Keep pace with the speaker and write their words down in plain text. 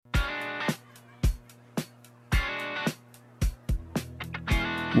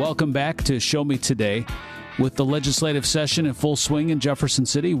Welcome back to Show Me Today. With the legislative session in full swing in Jefferson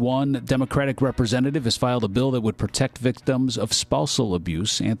City, one Democratic representative has filed a bill that would protect victims of spousal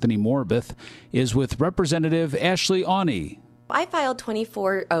abuse. Anthony Morbith is with Representative Ashley Awney. I filed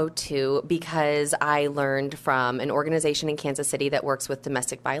 2402 because I learned from an organization in Kansas City that works with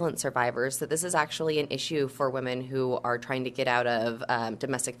domestic violence survivors that this is actually an issue for women who are trying to get out of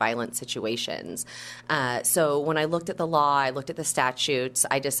domestic violence situations. So when I looked at the law, I looked at the statutes,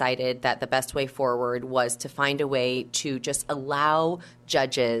 I decided that the best way forward was to find a way to just allow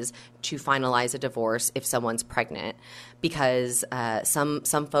judges to finalize a divorce if someone's pregnant, because some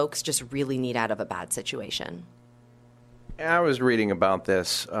folks just really need out of a bad situation. I was reading about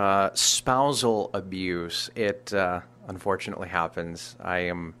this spousal abuse. It unfortunately happens. I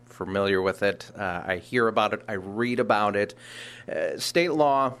am familiar with it. I hear about it. I read about it. State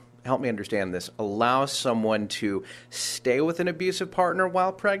law, help me understand this, allows someone to stay with an abusive partner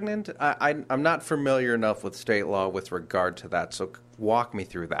while pregnant. I'm not familiar enough with state law with regard to that, so walk me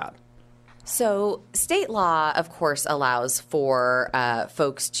through that. So state law, of course, allows for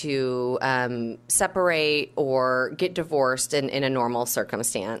folks to separate or get divorced in a normal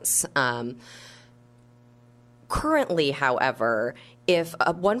circumstance. Currently, however, if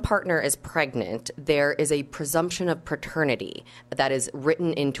one partner is pregnant, there is a presumption of paternity that is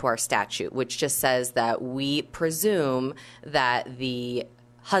written into our statute, which just says that we presume that the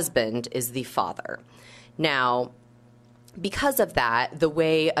husband is the father. Now, because of that, the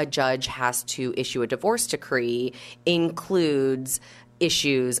way a judge has to issue a divorce decree includes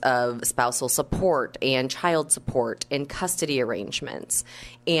issues of spousal support and child support and custody arrangements.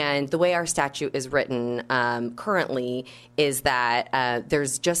 And the way our statute is written currently is that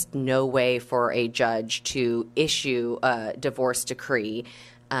there's just no way for a judge to issue a divorce decree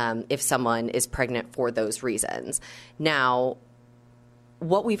if someone is pregnant for those reasons. Now,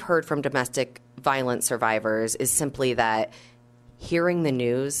 what we've heard from domestic violence survivors is simply that hearing the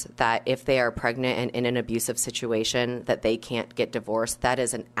news that if they are pregnant and in an abusive situation that they can't get divorced, that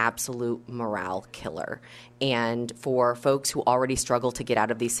is an absolute morale killer. And for folks who already struggle to get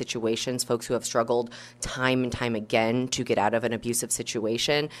out of these situations, folks who have struggled time and time again to get out of an abusive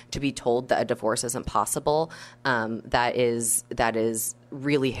situation, to be told that a divorce isn't possible, that is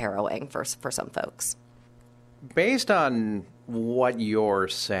really harrowing for some folks. Based on what you're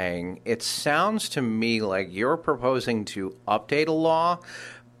saying, it sounds to me like you're proposing to update a law,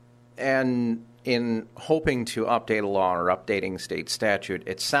 and in hoping to update a law or updating state statute,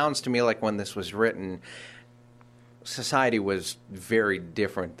 it sounds to me like when this was written, society was very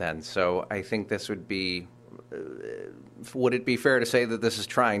different then. So I think this would be, would it be fair to say that this is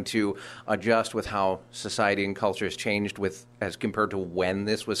trying to adjust with how society and culture has changed with as compared to when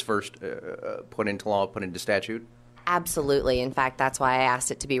this was first put into law, put into statute? Absolutely. In fact, that's why I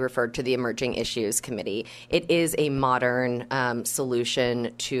asked it to be referred to the Emerging Issues Committee. It is a modern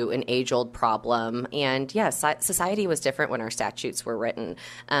solution to an age-old problem. And yes, society was different when our statutes were written.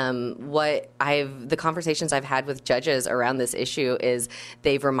 The conversations I've had with judges around this issue is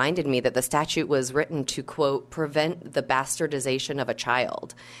they've reminded me that the statute was written to, quote, prevent the bastardization of a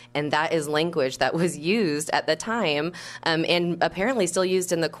child. And that is language that was used at the time and apparently still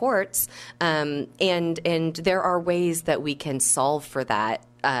used in the courts. And there are ways that we can solve for that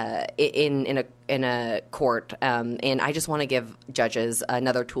in a court, and I just want to give judges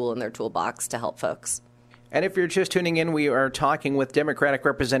another tool in their toolbox to help folks. And if you're just tuning in, we are talking with Democratic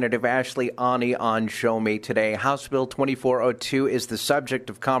Representative Ashley Awney on Show Me Today. House Bill 2402 is the subject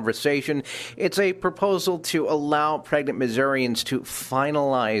of conversation. It's a proposal to allow pregnant Missourians to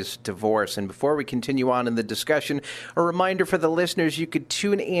finalize divorce. And before we continue on in the discussion, a reminder for the listeners, you could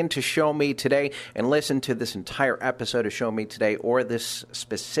tune in to Show Me Today and listen to this entire episode of Show Me Today or this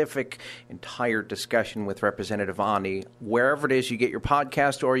specific entire discussion with Representative Awney, wherever it is you get your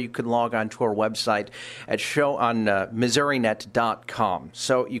podcast, or you can log on to our website at show on MissouriNet.com.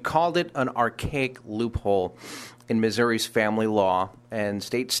 So you called it an archaic loophole in Missouri's family law, and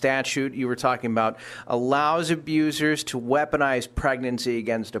state statute you were talking about allows abusers to weaponize pregnancy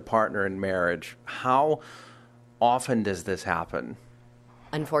against a partner in marriage. How often does this happen?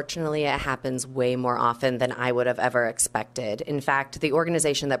 Unfortunately, it happens way more often than I would have ever expected. In fact, the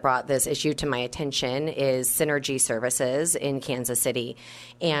organization that brought this issue to my attention is Synergy Services in Kansas City,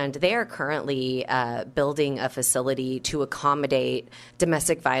 and they are currently building a facility to accommodate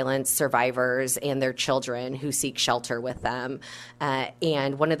domestic violence survivors and their children who seek shelter with them.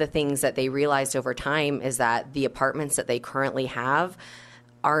 And one of the things that they realized over time is that the apartments that they currently have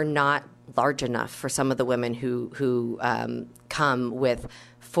are not large enough for some of the women who come with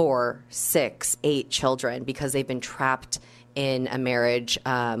 4, 6, 8 children because they've been trapped in a marriage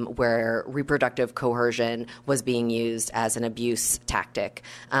where reproductive coercion was being used as an abuse tactic.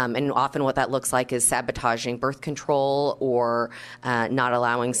 And often what that looks like is sabotaging birth control or not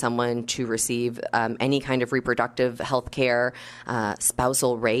allowing someone to receive any kind of reproductive health care,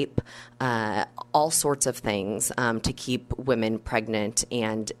 spousal rape, all sorts of things to keep women pregnant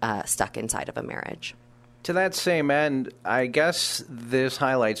and stuck inside of a marriage. To that same end, I guess this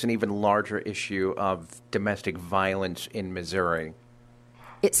highlights an even larger issue of domestic violence in Missouri.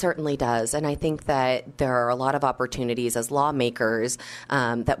 It certainly does. And I think that there are a lot of opportunities as lawmakers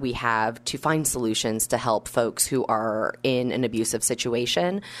that we have to find solutions to help folks who are in an abusive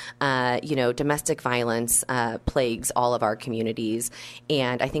situation. Domestic violence plagues all of our communities.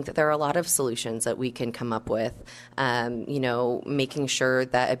 And I think that there are a lot of solutions that we can come up with, making sure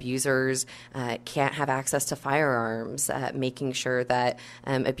that abusers can't have access to firearms, making sure that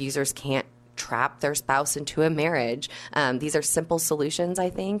abusers can't trap their spouse into a marriage. These are simple solutions, I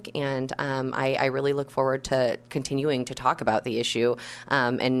think, and I really look forward to continuing to talk about the issue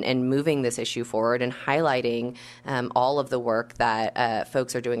and moving this issue forward and highlighting all of the work that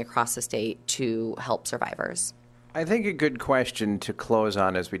folks are doing across the state to help survivors. I think a good question to close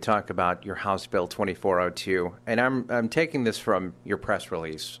on as we talk about your House Bill 2402, and I'm taking this from your press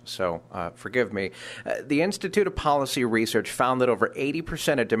release, so forgive me. The Institute of Policy Research found that over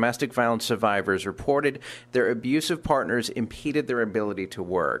 80% of domestic violence survivors reported their abusive partners impeded their ability to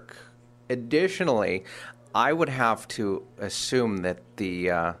work. Additionally, I would have to assume that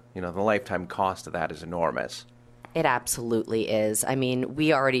the lifetime cost of that is enormous. It absolutely is. I mean,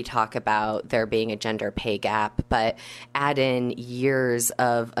 we already talk about there being a gender pay gap, but add in years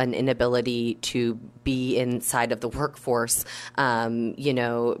of an inability to be inside of the workforce,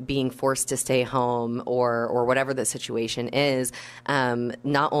 being forced to stay home or whatever the situation is.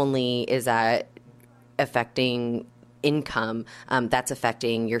 Not only is that affecting income, that's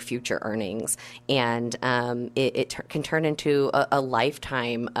affecting your future earnings. And it can turn into a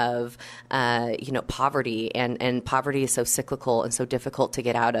lifetime of, poverty. And poverty is so cyclical and so difficult to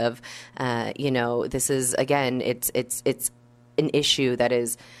get out of. This is, again, it's an issue that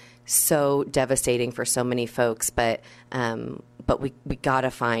is so devastating for so many folks, but we got to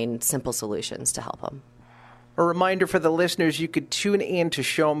find simple solutions to help them. A reminder for the listeners, you could tune in to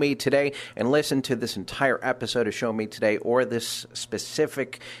Show Me Today and listen to this entire episode of Show Me Today or this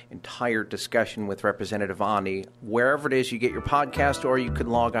specific entire discussion with Representative Ani, wherever it is you get your podcast, or you can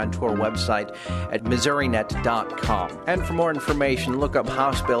log on to our website at MissouriNet.com. And for more information, look up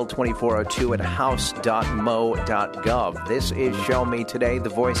House Bill 2402 at house.mo.gov. This is Show Me Today, the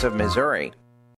voice of Missouri.